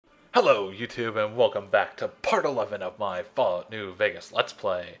Hello YouTube and welcome back to part 11 of my Fallout New Vegas Let's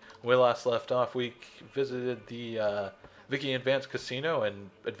Play. When we last left off, we visited the Vicky Advanced Casino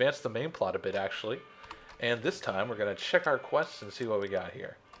and advanced the main plot a bit actually. And this time we're going to check our quests and see what we got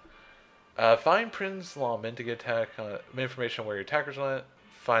here. Find Prince Lawman to get information on where your attackers went.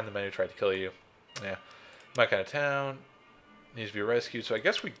 Find the man who tried to kill you. Yeah. My kind of town. Needs to be rescued, so I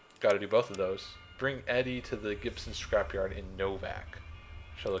guess we got to do both of those. Bring Eddie to the Gibson scrapyard in Novak.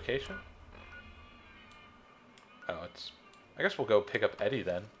 Show location? Oh, it's... I guess we'll go pick up Eddie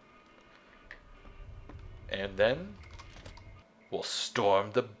then. And then... we'll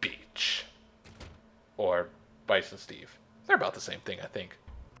storm the beach. Or Bison Steve. They're about the same thing, I think.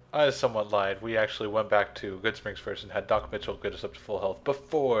 I somewhat lied. We actually went back to Good Springs first and had Doc Mitchell get us up to full health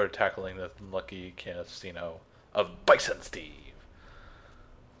before tackling the lucky casino of Bison Steve.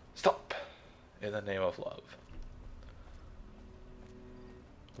 Stop. In the name of love.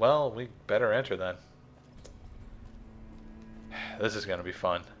 Well, we better enter then. This is going to be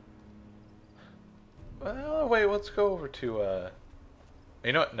fun. Well, wait, let's go over to,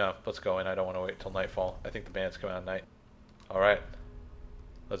 you know what? No, let's go in. I don't want to wait till nightfall. I think the band's coming out at night. Alright.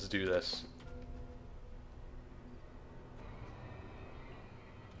 Let's do this.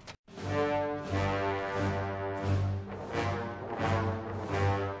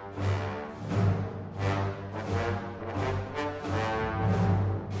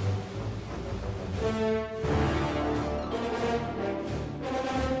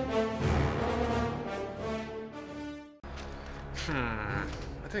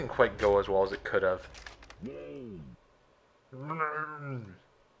 It didn't quite go as well as it could have.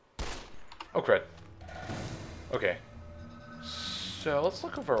 Oh, crud. Okay. So, let's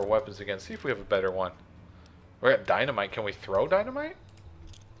look over our weapons again, see if we have a better one. We got dynamite. Can we throw dynamite?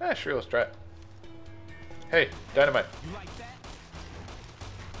 Eh, sure, let's try it. Hey, dynamite. You like that?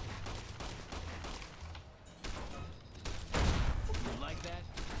 You like that?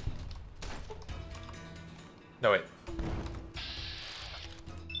 No, wait.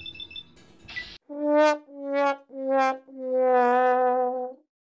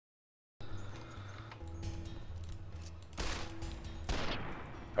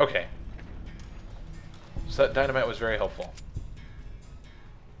 Okay. So that dynamite was very helpful.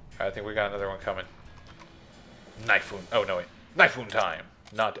 I think we got another one coming. Knife wound. Oh, no, wait. Knife wound time.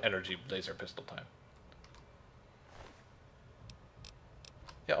 Not energy laser pistol time.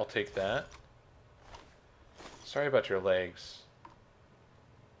 Yeah, I'll take that. Sorry about your legs.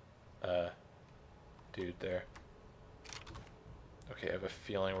 Dude there. Okay, I have a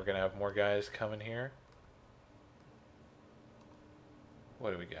feeling we're going to have more guys coming here.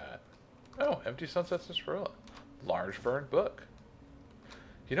 What do we got? Oh, Empty Sunset Sarsaparilla. Large burned book.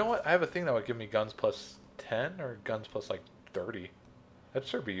 You know what? I have a thing that would give me guns plus 10 or guns plus like 30. That'd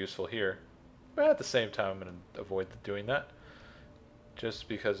sure be useful here. But at the same time, I'm going to avoid doing that. Just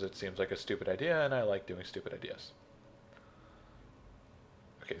because it seems like a stupid idea and I like doing stupid ideas.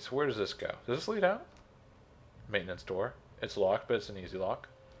 Okay, so where does this go? Does this lead out? Maintenance door. It's locked, but it's an easy lock.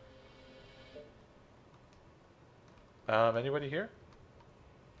 Anybody here?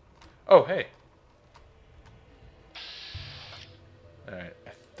 Oh, hey. Alright,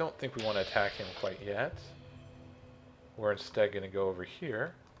 I don't think we want to attack him quite yet. We're instead going to go over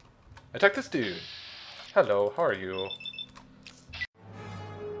here. Attack this dude! Hello, how are you?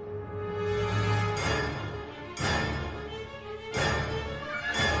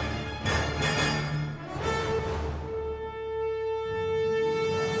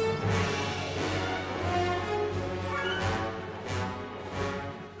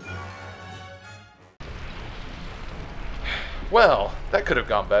 Well, that could have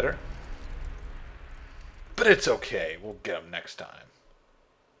gone better. But it's okay. We'll get him next time.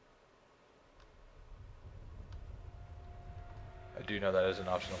 I do know that is an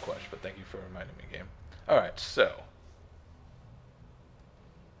optional question, but thank you for reminding me, game. Alright, so.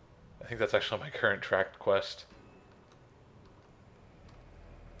 I think that's actually my current tracked quest.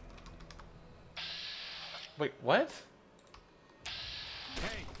 Wait, what?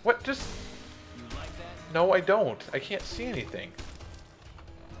 Hey, What? Just... you like that? No, I don't. I can't see anything.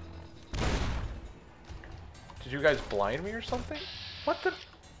 Did you guys blind me or something? What the...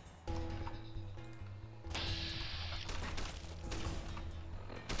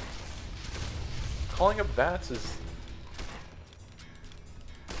 Calling up VATS is...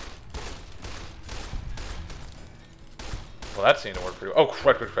 Well, that seemed to work pretty well. Oh,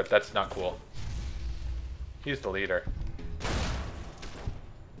 crud. That's not cool. He's the leader.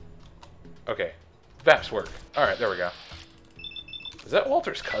 Okay. VAPS work. Alright, there we go. Is that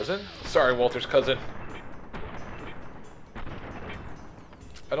Walter's cousin? Sorry, Walter's cousin.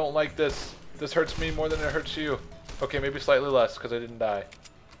 I don't like this. This hurts me more than it hurts you. Okay, maybe slightly less because I didn't die.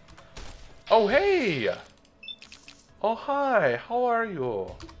 Oh, hey! Oh, hi. How are you?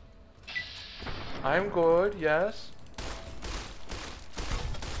 I'm good, yes.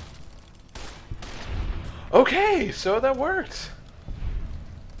 Okay, so that worked.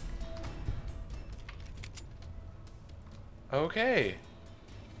 Okay.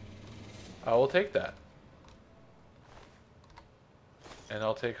 I will take that. And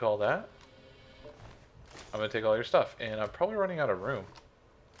I'll take all that. I'm going to take all your stuff. And I'm probably running out of room.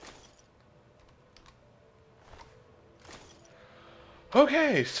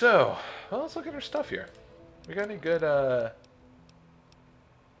 Okay, so, well, let's look at our stuff here. We got any good,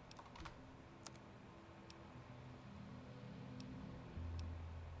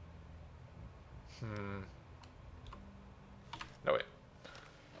 No, wait.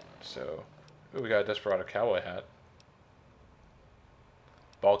 So, ooh, we got a Desperado cowboy hat.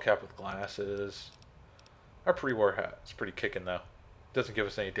 Ball cap with glasses. Our pre-war hat. It's pretty kicking, though. Doesn't give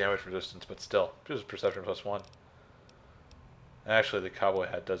us any damage resistance, but still. Just perception +1. Actually, the cowboy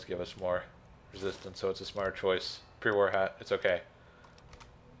hat does give us more resistance, so it's a smart choice. Pre-war hat, it's okay.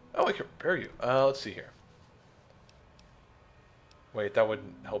 Oh, I can repair you. Let's see here. Wait, that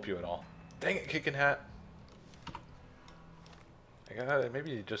wouldn't help you at all. Dang it, kicking hat.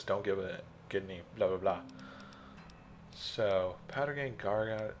 Maybe you just don't get any blah blah blah. So, powder gain,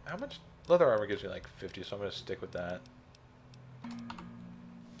 Garga. How much leather armor gives me? Like 50, so I'm gonna stick with that.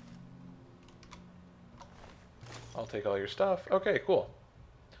 I'll take all your stuff. Okay, cool.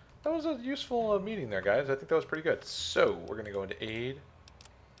 That was a useful meeting there, guys. I think that was pretty good. So, we're gonna go into aid.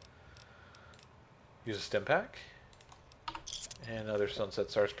 Use a stim pack. And another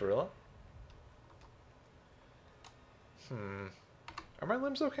Sunset Sarsaparilla. Are my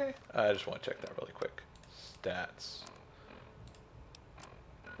limbs okay? I just want to check that really quick. Stats.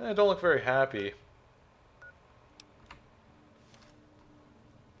 I don't look very happy.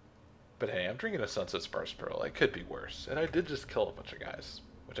 But hey, I'm drinking a Sunset Sarsaparilla. It could be worse. And I did just kill a bunch of guys,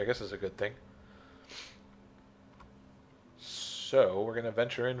 which I guess is a good thing. So, we're going to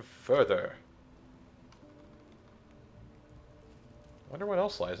venture in further. Wonder what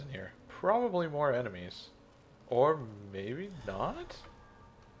else lies in here. Probably more enemies. Or maybe not?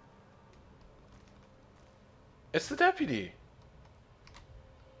 It's the deputy!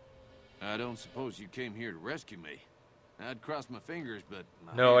 I don't suppose you came here to rescue me. I'd cross my fingers, but...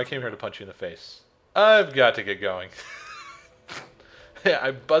 No, I came here to punch you in the face. I've got to get going. Yeah,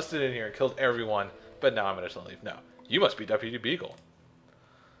 I busted in here and killed everyone, but now I'm going to leave. No, you must be Deputy Beagle.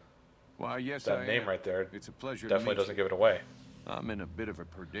 Why, yes, That I name am. right there It's a pleasure definitely to meet doesn't give it away. you. I'm in a bit of a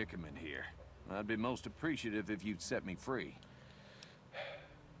predicament here. I'd be most appreciative if you'd set me free.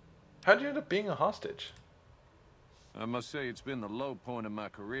 How'd you end up being a hostage? I must say it's been the low point of my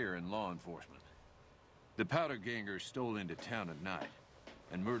career in law enforcement. The powder gangers stole into town at night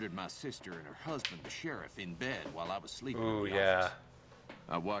and murdered my sister and her husband, the sheriff, in bed while I was sleeping Ooh, in the yeah. office.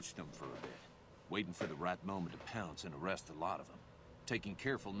 I watched them for a bit, waiting for the right moment to pounce and arrest a lot of them, taking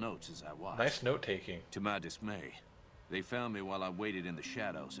careful notes as I watched. Nice note-taking. To my dismay, they found me while I waited in the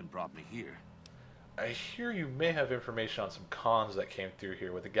shadows and brought me here. I hear you may have information on some cons that came through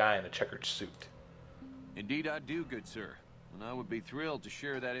here with a guy in a checkered suit. Indeed I do, good sir. And I would be thrilled to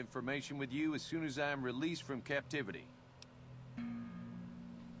share that information with you as soon as I am released from captivity.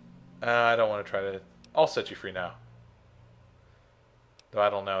 I don't want to try to... I'll set you free now. Though I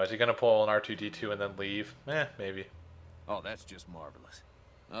don't know. Is he going to pull an R2-D2 and then leave? Maybe. Oh, that's just marvelous.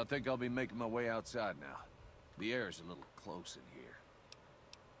 I think I'll be making my way outside now. The air's a little close in here.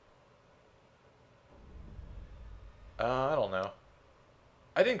 I don't know.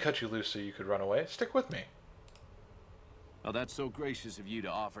 I didn't cut you loose so you could run away. Stick with me. Oh, that's so gracious of you to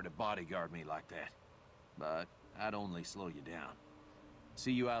offer to bodyguard me like that. But I'd only slow you down.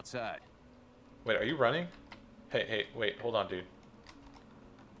 See you outside. Wait, are you running? Hey, wait, hold on, dude.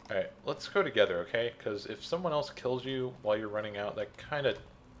 Alright, let's go together, okay? Because if someone else kills you while you're running out, that kind of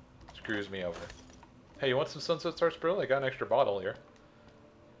screws me over. Hey, you want some Sunset Sarsaparilla? I got an extra bottle here.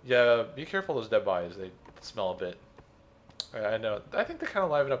 Yeah, be careful of those dead bodies. They smell a bit. I know. I think they kind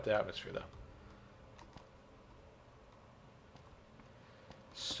of liven up the atmosphere, though.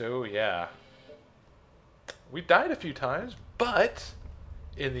 So, yeah. We died a few times, but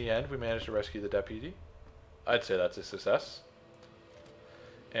in the end, we managed to rescue the deputy. I'd say that's a success.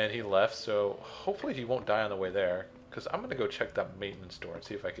 And he left, so hopefully he won't die on the way there. Because I'm going to go check that maintenance store and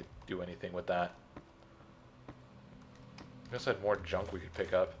see if I could do anything with that. I guess I had more junk we could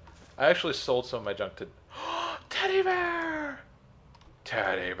pick up. I actually sold some of my junk to... Teddy bear!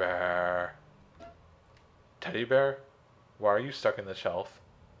 Teddy bear. Teddy bear? Why are you stuck in the shelf?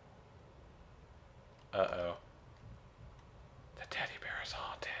 Uh-oh. The teddy bear is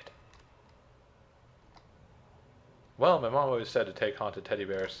haunted. Well, my mom always said to take haunted teddy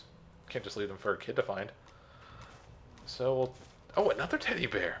bears. Can't just leave them for a kid to find. So we'll... Oh, another teddy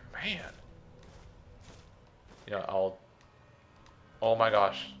bear! Man! You know, I'll... Oh my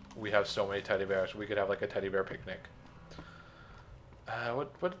gosh. We have so many teddy bears. We could have like a teddy bear picnic.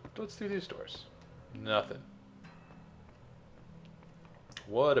 What's through these doors? Nothing.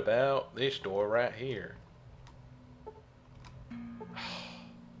 What about this door right here?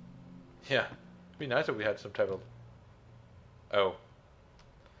 Yeah. It'd be nice if we had some type of... Oh.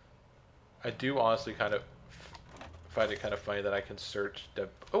 I do honestly kind of find it kind of funny that I can search the...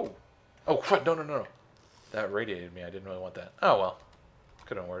 Oh! Oh, crud! No, no, no, no. That radiated me. I didn't really want that. Oh, well.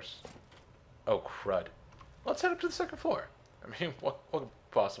 Could have been worse. Oh, crud. Let's head up to the second floor. I mean, what could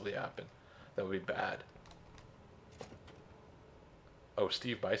possibly happen? That would be bad. Oh,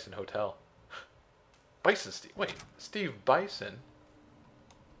 Steve Bison Hotel. Bison Steve. Wait, Steve Bison?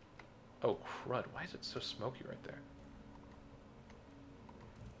 Oh, crud. Why is it so smoky right there?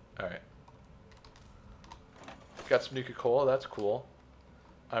 Alright. Got some Nuka-Cola. That's cool.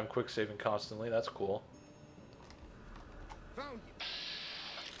 I'm quick saving constantly. That's cool.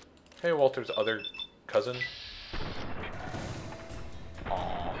 Hey, Walter's other cousin.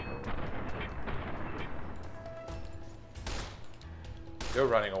 Aww. Go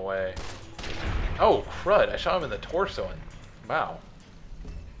running away. Oh, crud. I shot him in the torso and... Wow.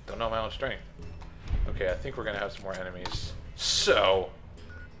 Don't know my own strength. Okay, I think we're going to have some more enemies. So...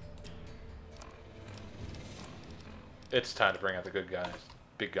 It's time to bring out the good guys.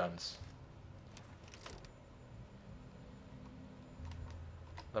 Big guns.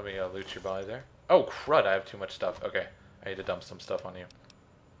 Let me loot your body there. Oh, crud. I have too much stuff. Okay. I need to dump some stuff on you.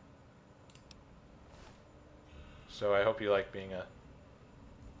 So I hope you like being a...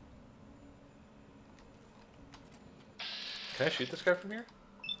 Can I shoot this guy from here?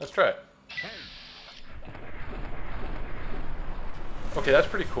 Let's try it. Okay, that's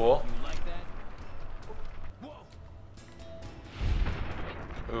pretty cool. You like that? Whoa.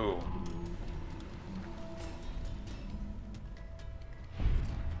 Ooh.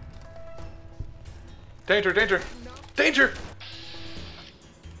 Danger, danger! Danger!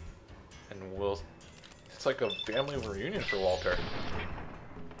 And we'll... It's like a family reunion for Walter.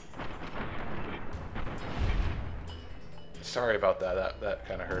 Sorry about that. That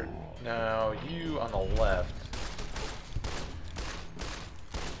kind of hurt. Now, you on the left.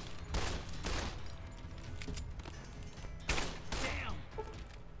 Damn.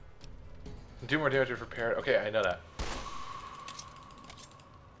 Do more damage if repaired. Okay, I know that.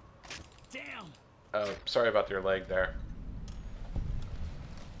 Damn. Oh, sorry about your leg there.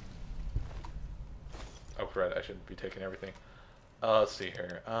 Oh, crud. I shouldn't be taking everything. Let's see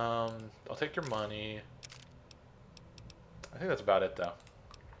here. I'll take your money. I think that's about it, though.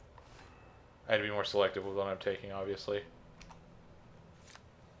 I had to be more selective with what I'm taking, obviously.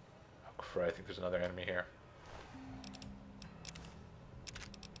 Oh, crud. I think there's another enemy here.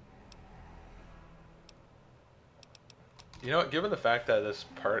 You know what? Given the fact that this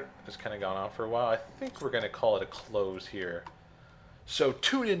part has kind of gone on for a while, I think we're going to call it a close here. So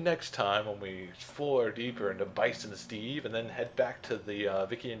tune in next time when we explore deeper into Bison Steve and then head back to the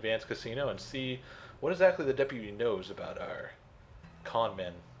Vicky and Vance Casino and see what exactly the deputy knows about our con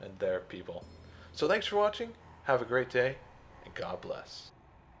men and their people. So thanks for watching, have a great day, and God bless.